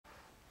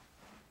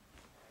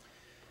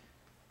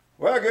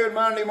Well, good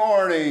Monday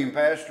morning.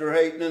 Pastor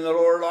Hayton in the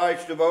Lord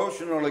Lights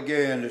Devotional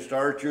again to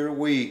start your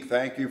week.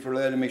 Thank you for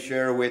letting me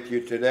share with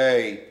you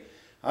today.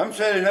 I'm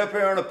sitting up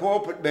here on a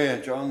pulpit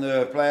bench on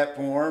the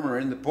platform or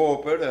in the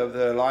pulpit of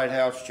the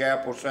Lighthouse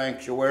Chapel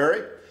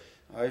Sanctuary.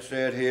 I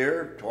sit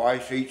here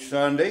twice each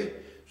Sunday,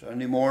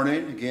 Sunday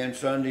morning, again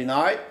Sunday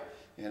night,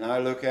 and I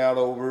look out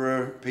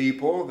over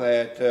people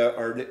that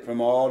are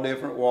from all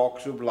different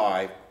walks of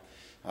life.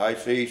 I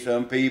see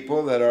some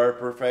people that are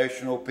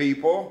professional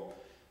people.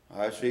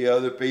 I see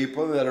other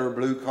people that are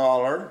blue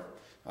collar.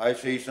 I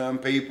see some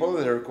people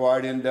that are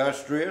quite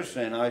industrious,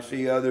 and I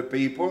see other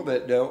people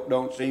that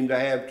don't seem to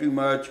have too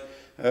much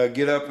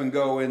get up and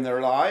go in their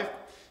life.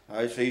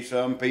 I see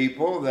some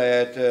people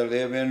that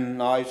live in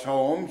nice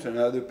homes, and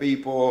other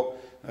people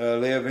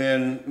live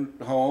in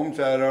homes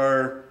that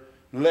are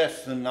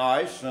less than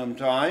nice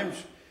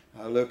sometimes.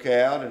 I look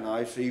out and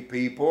I see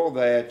people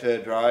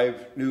that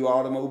drive new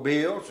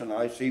automobiles, and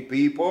I see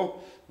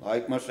people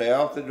like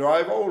myself that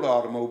drive old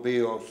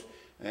automobiles.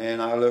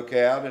 And I look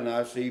out and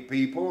I see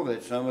people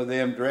that some of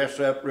them dress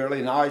up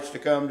really nice to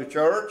come to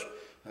church.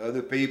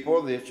 Other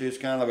people that's just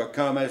kind of a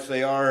come as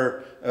they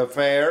are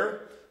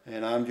affair.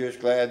 And I'm just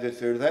glad that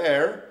they're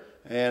there.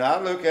 And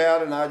I look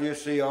out and I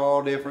just see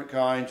all different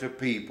kinds of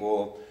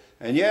people.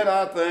 And yet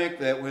I think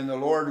that when the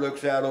Lord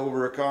looks out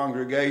over a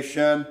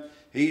congregation,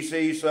 He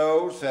sees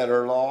those that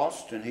are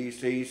lost and He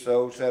sees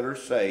those that are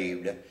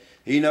saved.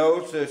 He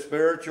knows the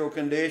spiritual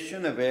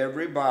condition of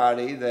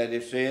everybody that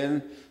is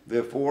within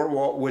the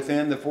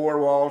four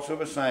walls of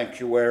a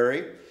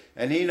sanctuary.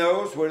 And He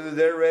knows whether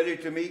they're ready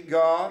to meet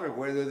God or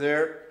whether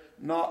they're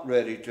not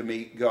ready to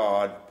meet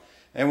God.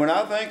 And when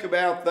I think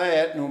about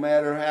that, no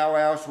matter how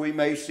else we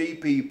may see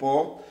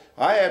people,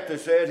 I have to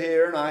sit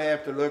here and I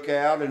have to look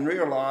out and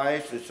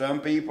realize that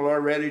some people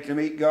are ready to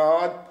meet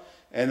God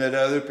and that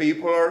other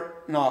people are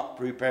not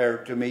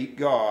prepared to meet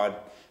God.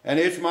 And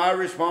it's my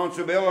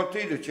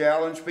responsibility to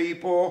challenge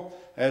people,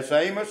 as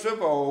Amos of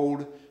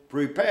old,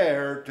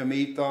 prepare to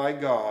meet thy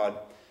God.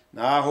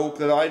 Now I hope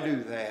that I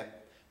do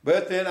that.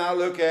 But then I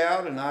look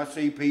out and I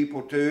see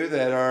people too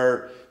that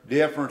are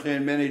different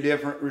in many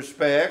different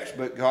respects.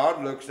 But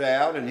God looks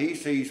out and He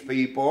sees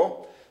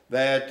people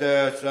that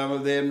some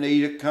of them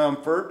need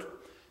comfort,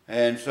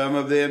 and some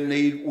of them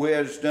need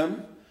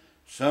wisdom,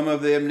 some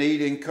of them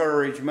need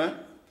encouragement.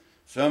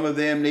 Some of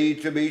them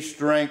need to be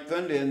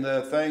strengthened in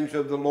the things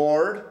of the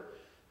Lord.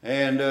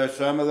 And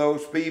some of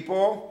those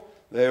people,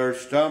 they're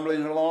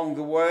stumbling along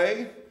the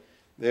way.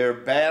 They're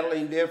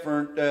battling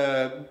different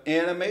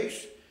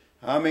enemies.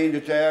 I mean to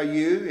tell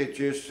you, it's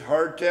just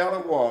hard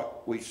telling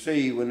what we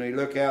see when we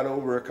look out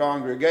over a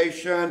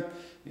congregation.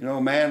 You know,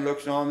 man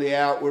looks on the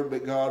outward,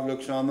 but God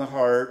looks on the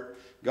heart.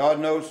 God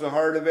knows the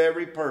heart of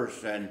every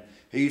person.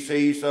 He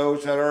sees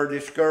those that are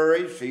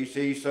discouraged. He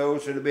sees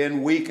those that have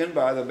been weakened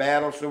by the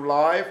battles of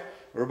life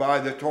or by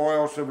the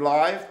toils of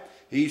life.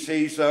 He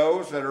sees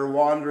those that are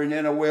wandering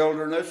in a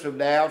wilderness of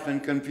doubt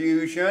and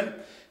confusion.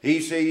 He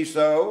sees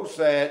those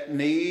that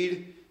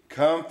need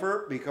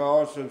comfort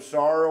because of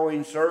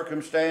sorrowing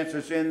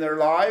circumstances in their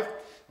life.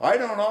 I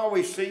don't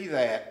always see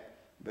that,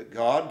 but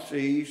God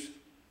sees.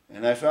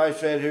 And as I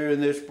said here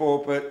in this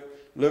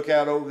pulpit, look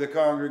out over the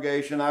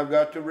congregation, I've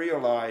got to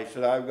realize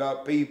that I've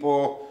got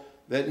people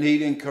that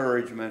need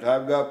encouragement.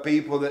 I've got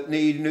people that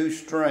need new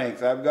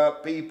strength. I've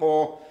got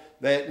people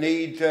that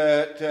need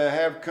to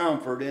have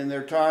comfort in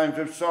their times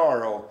of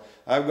sorrow.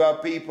 I've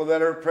got people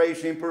that are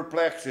facing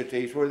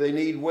perplexities where they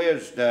need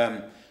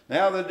wisdom.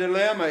 Now the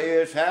dilemma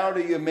is, how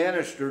do you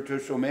minister to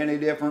so many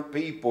different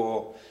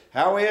people?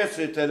 How is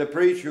it that a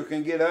preacher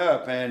can get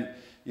up? And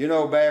you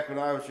know, back when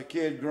I was a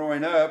kid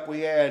growing up,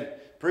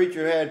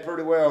 preacher had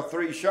pretty well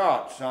 3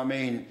 shots. I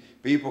mean,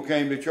 people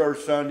came to church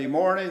Sunday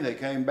morning, they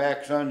came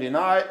back Sunday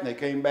night, and they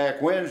came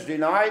back Wednesday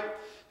night.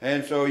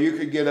 And so you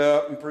could get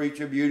up and preach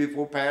a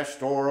beautiful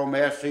pastoral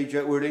message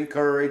that would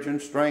encourage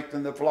and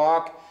strengthen the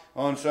flock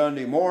on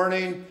Sunday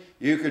morning.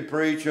 You could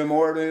preach a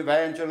more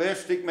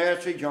evangelistic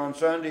message on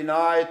Sunday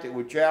night that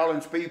would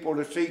challenge people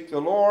to seek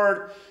the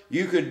Lord.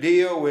 You could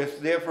deal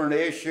with different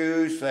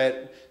issues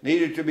that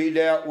needed to be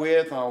dealt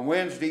with on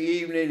Wednesday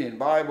evening in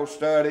Bible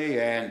study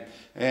and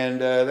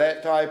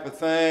that type of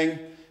thing.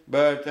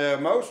 But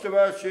most of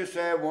us just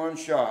have one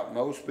shot.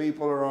 Most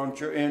people are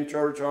in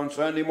church on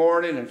Sunday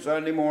morning and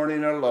Sunday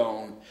morning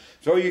alone.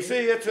 So you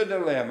see, it's a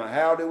dilemma.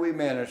 How do we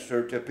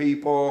minister to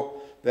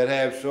people that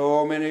have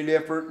so many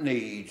different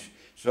needs?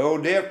 So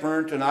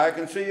different, and I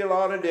can see a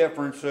lot of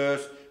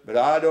differences, but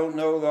I don't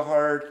know the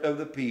heart of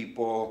the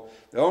people.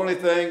 The only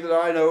thing that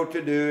I know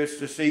to do is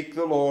to seek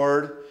the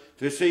Lord,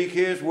 to seek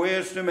His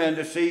wisdom and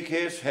to seek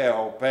His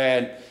help.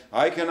 And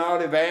I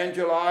cannot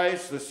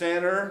evangelize the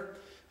sinner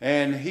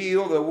and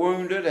heal the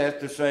wounded at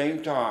the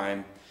same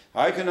time.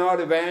 I cannot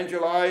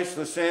evangelize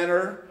the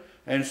sinner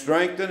and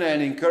strengthen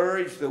and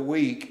encourage the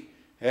weak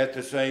at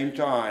the same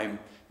time.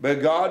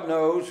 But God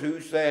knows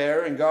who's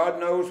there, and God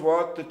knows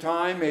what the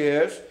time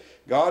is.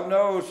 God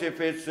knows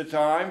if it's the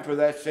time for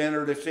that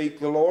sinner to seek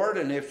the Lord,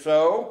 and if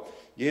so,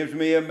 gives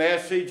me a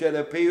message that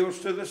appeals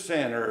to the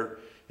sinner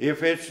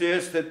if it's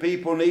just that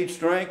people need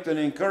strength and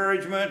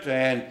encouragement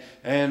and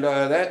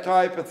that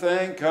type of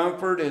thing,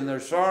 comfort in their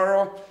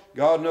sorrow,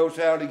 God knows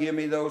how to give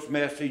me those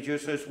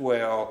messages as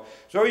well.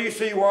 So you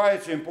see why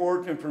it's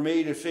important for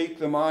me to seek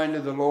the mind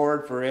of the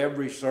Lord for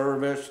every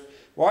service,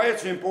 why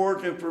it's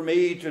important for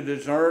me to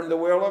discern the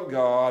will of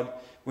God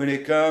when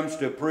it comes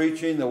to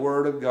preaching the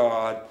Word of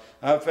God.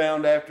 I've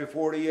found after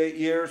 48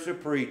 years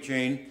of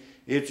preaching,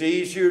 it's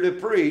easier to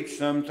preach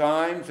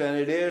sometimes than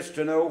it is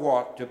to know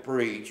what to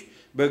preach.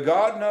 But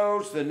God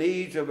knows the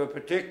needs of a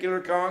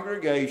particular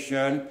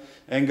congregation,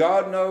 and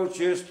God knows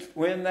just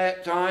when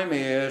that time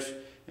is,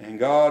 and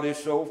God is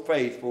so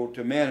faithful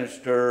to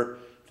minister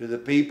to the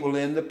people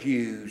in the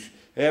pews.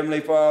 Heavenly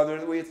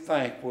Father, we're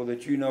thankful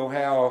that you know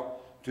how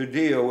to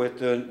deal with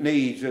the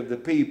needs of the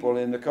people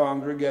in the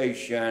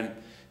congregation.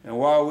 And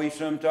while we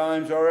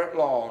sometimes are at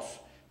loss,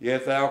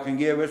 yet thou can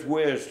give us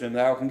wisdom,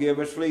 thou can give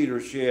us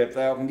leadership,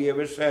 thou can give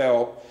us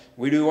help.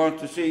 We do want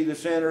to see the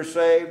sinner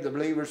saved, the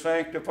believer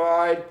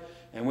sanctified,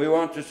 and we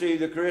want to see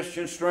the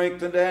Christian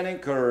strengthened and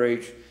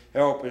encouraged.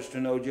 Help us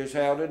to know just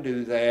how to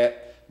do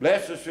that.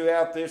 Bless us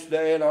throughout this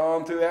day and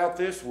on throughout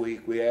this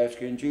week, we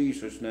ask in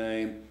Jesus'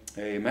 name.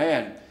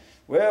 Amen.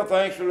 Well,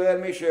 thanks for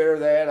letting me share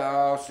that.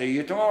 I'll see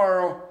you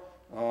tomorrow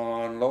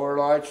on Lower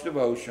Lights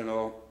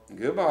Devotional.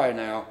 Goodbye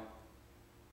now.